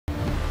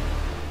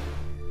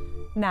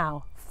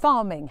Now,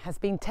 farming has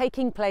been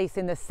taking place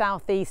in the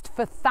southeast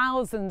for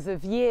thousands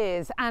of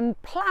years, and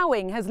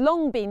ploughing has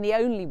long been the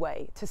only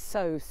way to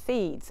sow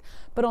seeds.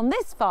 But on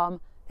this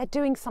farm, they're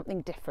doing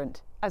something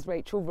different, as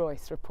Rachel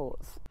Royce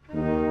reports.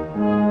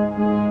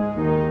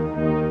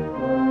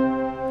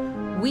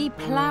 We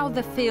plough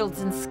the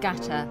fields and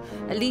scatter.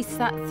 At least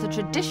that's the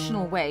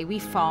traditional way we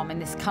farm in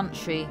this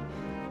country.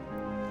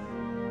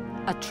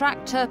 A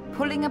tractor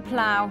pulling a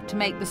plough to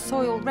make the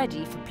soil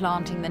ready for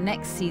planting the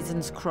next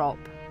season's crop.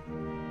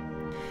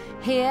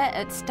 Here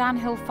at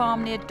Stanhill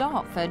Farm near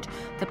Dartford,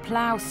 the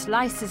plough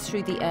slices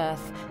through the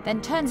earth, then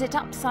turns it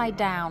upside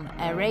down,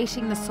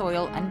 aerating the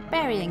soil and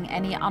burying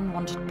any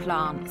unwanted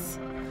plants.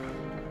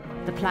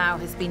 The plough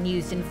has been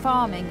used in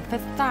farming for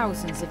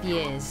thousands of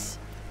years.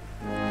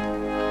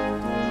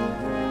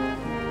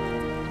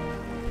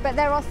 But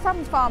there are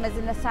some farmers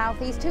in the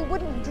southeast who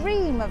wouldn't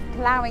dream of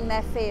ploughing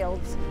their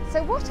fields.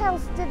 So what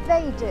else did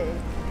they do?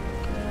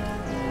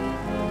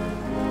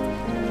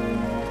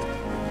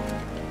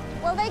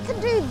 Well, they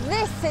can do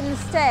this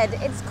instead.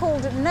 It's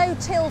called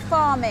no-till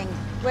farming.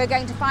 We're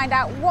going to find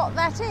out what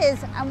that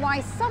is and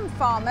why some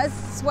farmers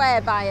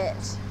swear by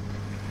it.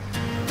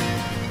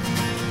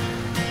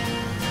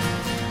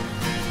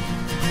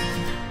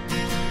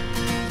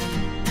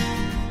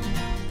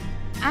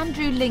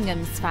 Andrew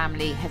Lingham's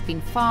family have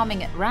been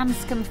farming at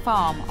Ranscombe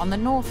Farm on the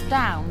North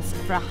Downs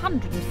for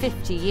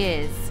 150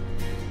 years.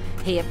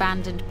 He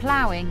abandoned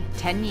ploughing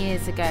 10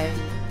 years ago.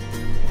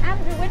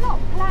 Andrew, we're not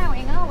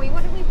ploughing, are we?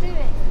 What are we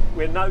doing?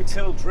 We're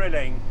no-till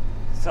drilling,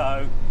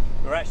 so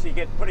we're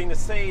actually putting the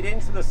seed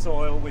into the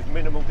soil with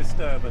minimal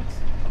disturbance.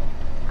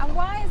 And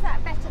why is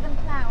that better than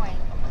ploughing?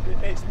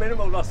 It's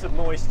minimal loss of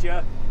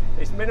moisture,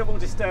 it's minimal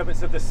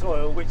disturbance of the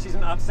soil, which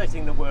isn't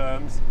upsetting the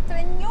worms. So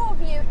in your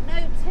view,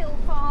 no-till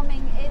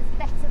farming is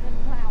better than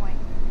ploughing?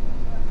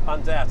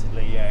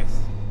 Undoubtedly, yes.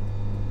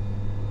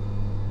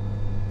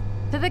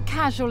 To the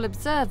casual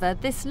observer,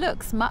 this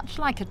looks much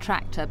like a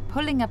tractor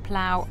pulling a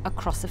plough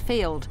across a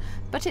field,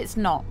 but it's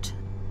not.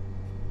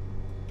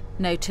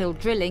 No-till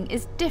drilling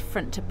is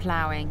different to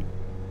ploughing.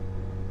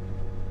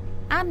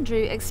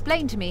 Andrew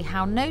explained to me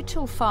how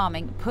no-till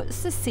farming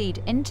puts the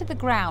seed into the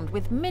ground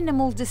with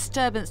minimal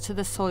disturbance to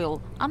the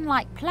soil,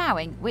 unlike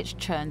ploughing, which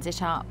churns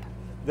it up.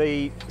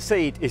 The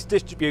seed is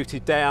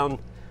distributed down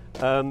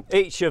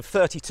each of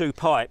 32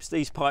 pipes,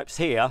 these pipes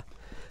here,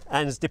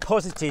 and is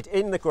deposited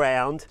in the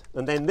ground,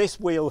 and then this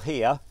wheel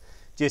here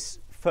just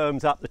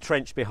firms up the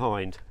trench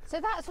behind. So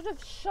that sort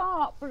of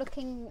sharp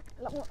looking,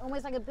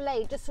 almost like a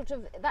blade, just sort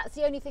of, that's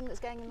the only thing that's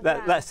going in the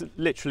ground? That's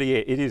literally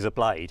it. It is a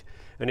blade,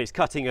 and it's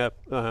cutting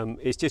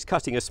it's just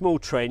cutting a small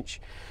trench,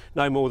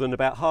 no more than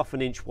about ½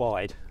 an inch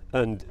wide,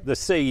 and the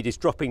seed is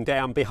dropping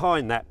down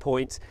behind that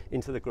point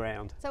into the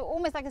ground. So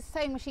almost like a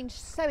sewing machine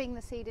sewing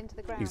the seed into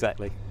the ground?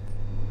 Exactly.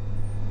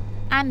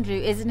 Andrew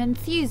is an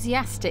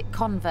enthusiastic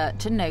convert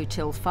to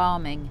no-till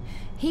farming.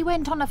 He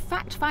went on a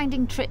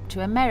fact-finding trip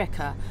to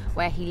America,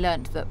 where he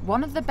learnt that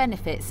one of the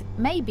benefits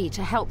may be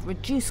to help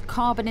reduce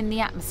carbon in the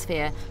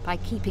atmosphere by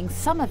keeping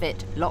some of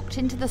it locked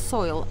into the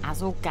soil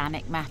as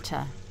organic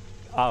matter.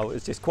 Oh,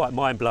 it's just quite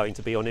mind-blowing,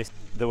 to be honest.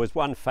 There was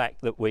one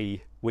fact that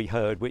we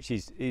heard, which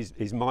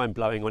is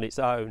mind-blowing on its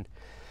own,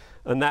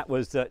 and that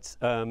was that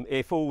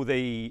if all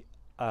the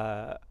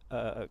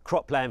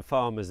cropland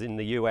farmers in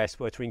the US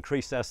were to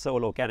increase our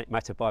soil organic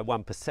matter by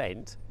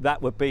 1%,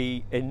 that would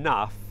be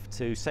enough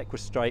to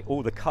sequestrate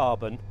all the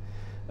carbon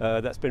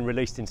that's been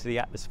released into the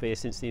atmosphere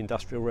since the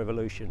Industrial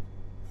Revolution.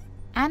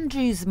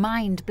 Andrew's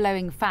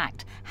mind-blowing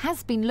fact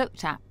has been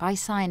looked at by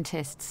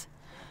scientists.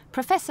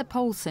 Professor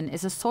Paulson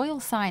is a soil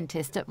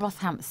scientist at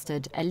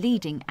Rothamsted, a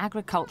leading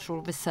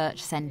agricultural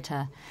research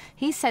centre.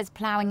 He says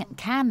ploughing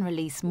can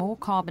release more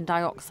carbon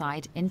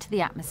dioxide into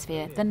the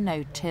atmosphere than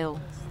no-till.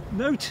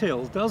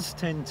 No-till does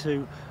tend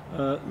to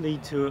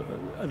lead to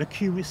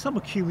some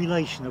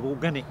accumulation of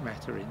organic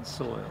matter in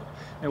soil.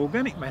 Now,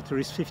 organic matter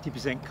is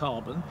 50%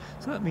 carbon,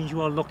 so that means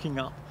you are locking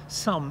up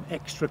some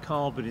extra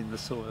carbon in the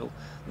soil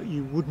that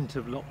you wouldn't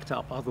have locked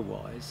up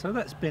otherwise. So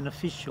that's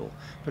beneficial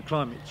for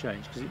climate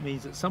change, because it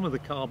means that some of the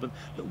carbon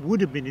that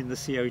would have been in the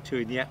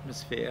CO2 in the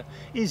atmosphere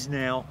is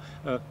now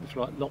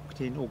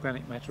locked in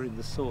organic matter in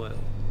the soil.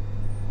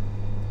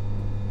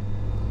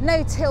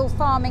 No-till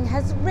farming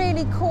has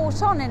really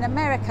caught on in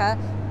America,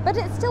 but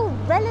it's still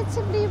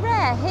relatively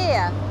rare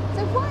here.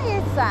 So why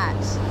is that?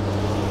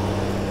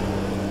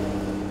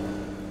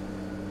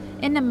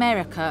 In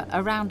America,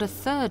 around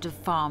 1/3 of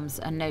farms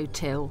are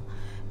no-till.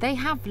 They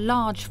have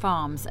large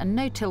farms, and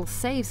no-till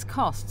saves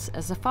costs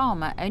as a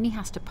farmer only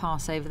has to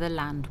pass over the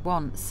land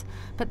once.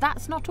 But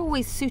that's not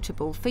always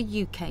suitable for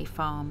UK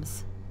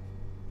farms.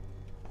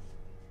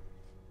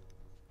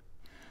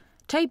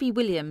 Toby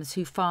Williams,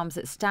 who farms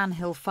at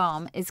Stanhill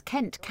Farm, is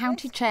Kent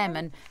County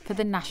Chairman for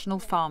the National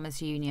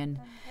Farmers Union.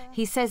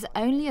 He says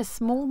only a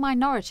small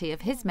minority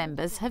of his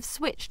members have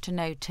switched to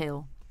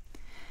no-till.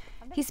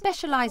 He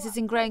specialises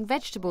in growing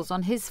vegetables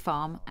on his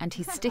farm, and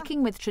he's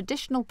sticking with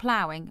traditional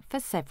ploughing for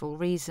several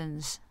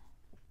reasons.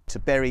 To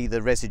bury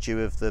the residue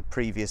of the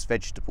previous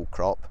vegetable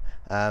crop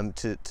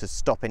to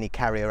stop any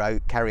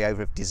carryover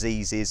of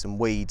diseases and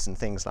weeds and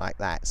things like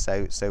that.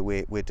 So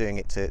we're doing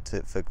it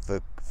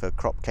for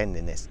crop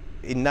cleanliness.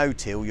 In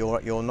no-till,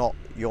 you're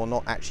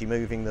not actually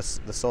moving the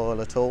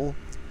soil at all.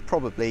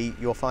 Probably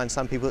you'll find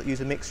some people that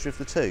use a mixture of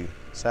the two.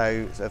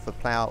 So for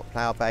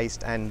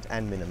plough-based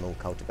and minimal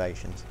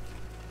cultivations.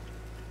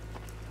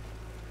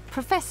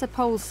 Professor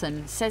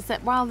Paulson says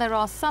that while there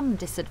are some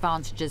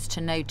disadvantages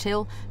to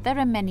no-till, there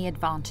are many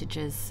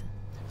advantages.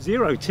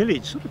 Zero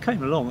tillage sort of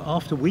came along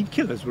after weed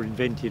killers were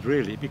invented,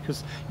 really,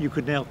 because you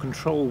could now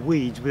control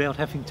weeds without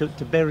having to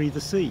bury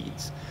the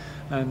seeds.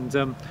 And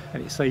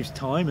it saves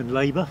time and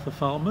labour for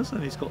farmers,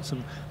 and it's got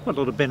quite a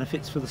lot of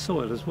benefits for the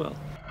soil as well.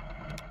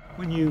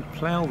 When you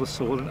plough the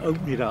soil and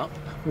open it up,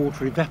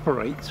 water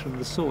evaporates from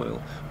the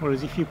soil,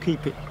 whereas if you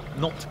keep it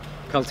not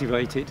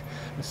cultivated,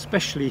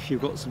 especially if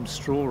you've got some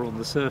straw on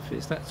the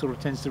surface, that sort of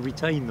tends to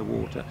retain the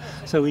water.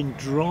 So in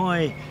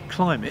dry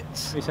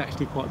climates, it's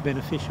actually quite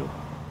beneficial.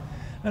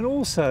 And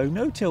also,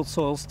 no-till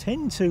soils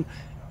tend to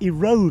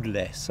erode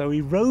less, so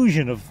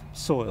erosion of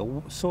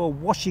soil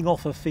washing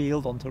off a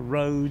field onto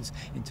roads,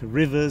 into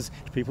rivers,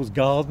 to people's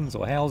gardens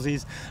or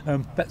houses,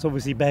 that's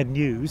obviously bad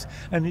news,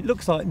 and it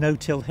looks like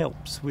no-till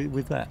helps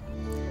with that.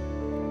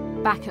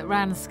 Back at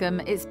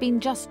Ranscombe, it's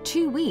been just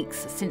 2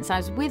 weeks since I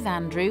was with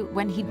Andrew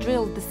when he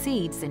drilled the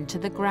seeds into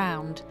the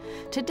ground.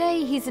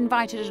 Today he's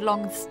invited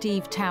along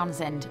Steve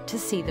Townsend to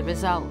see the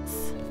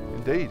results.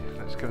 Indeed,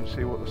 let's go and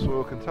see what the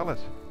soil can tell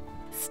us.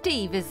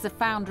 Steve is the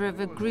founder of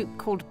a group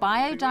called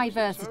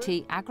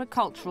Biodiversity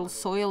Agricultural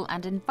Soil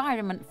and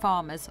Environment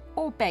Farmers,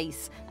 or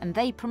BASE, and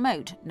they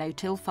promote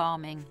no-till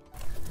farming.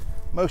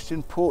 Most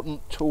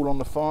important tool on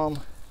the farm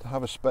to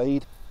have a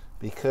spade,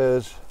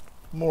 because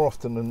more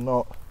often than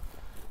not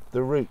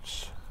the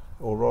roots,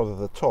 or rather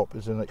the top,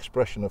 is an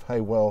expression of how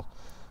well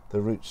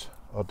the roots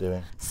are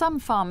doing. Some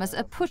farmers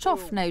are put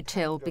off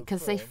no-till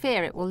because they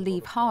fear it will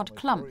leave hard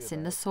clumps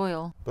in the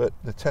soil. But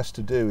the test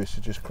to do is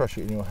to just crush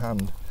it in your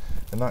hand,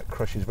 and that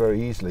crushes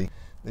very easily.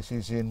 This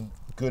is in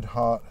good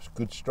heart,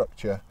 good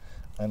structure,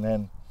 and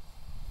then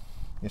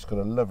it's got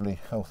a lovely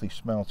healthy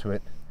smell to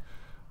it.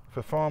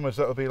 For farmers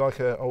that would be like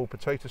an old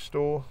potato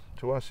store.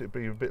 To us it'd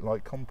be a bit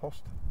like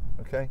compost.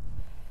 Okay,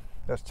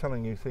 that's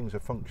telling you things are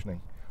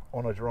functioning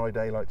on a dry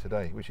day like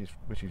today, which is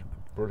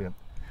brilliant.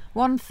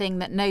 One thing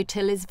that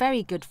no-till is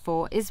very good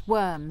for is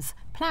worms.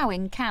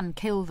 Ploughing can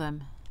kill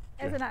them.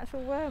 There's an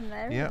actual worm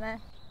there, isn't there?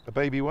 A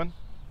baby one,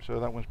 so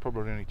that one's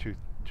probably only two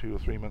or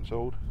 3 months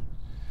old,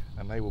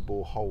 and they will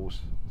bore holes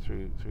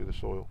through the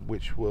soil,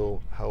 which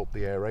will help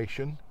the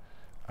aeration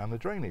and the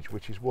drainage,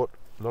 which is what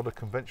a lot of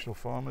conventional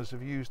farmers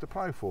have used the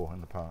plough for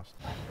in the past.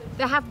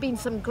 There have been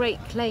some great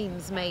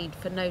claims made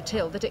for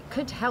no-till that it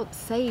could help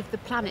save the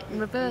planet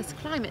and reverse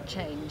climate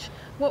change.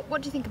 What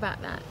do you think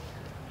about that?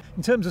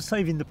 In terms of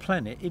saving the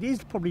planet, it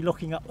is probably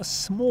locking up a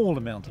small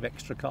amount of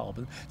extra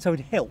carbon, so it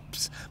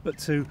helps. But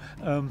to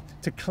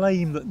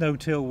claim that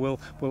no-till will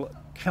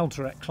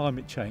counteract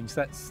climate change,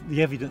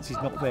 the evidence is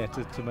not there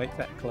to make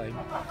that claim.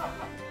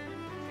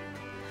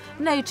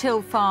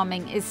 No-till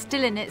farming is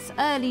still in its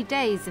early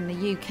days in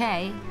the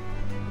UK.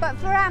 But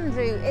for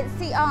Andrew, it's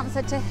the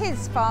answer to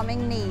his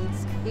farming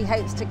needs. He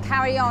hopes to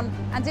carry on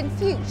and in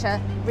future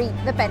reap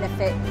the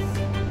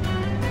benefits.